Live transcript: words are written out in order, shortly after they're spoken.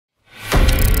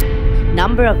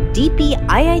number of DP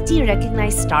IIT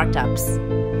recognized startups,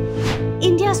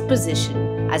 India's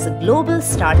position as a global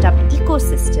startup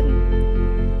ecosystem,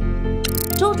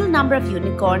 total number of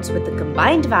unicorns with a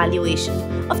combined valuation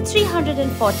of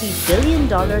 $340 billion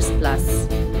plus.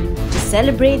 To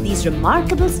celebrate these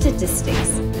remarkable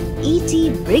statistics,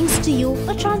 ET brings to you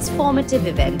a transformative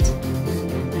event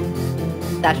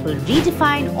that will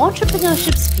redefine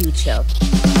entrepreneurship's future.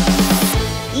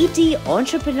 ET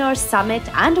Entrepreneur Summit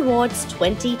and Awards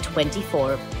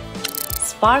 2024,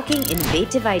 sparking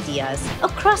innovative ideas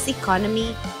across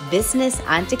economy, business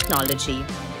and technology,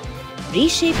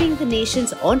 reshaping the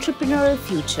nation's entrepreneurial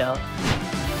future.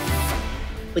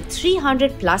 With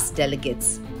 300 plus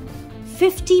delegates,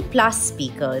 50 plus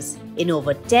speakers in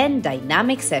over 10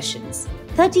 dynamic sessions,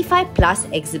 35 plus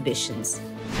exhibitions,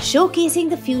 showcasing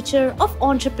the future of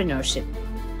entrepreneurship.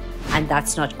 And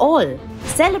that's not all.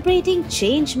 Celebrating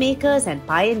change makers and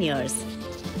pioneers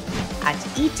at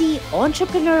ET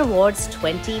Entrepreneur Awards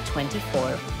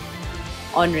 2024,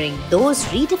 honoring those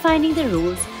redefining the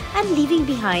rules and leaving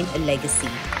behind a legacy.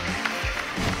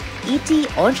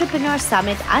 ET Entrepreneur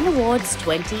Summit and Awards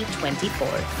 2024.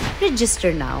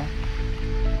 Register now.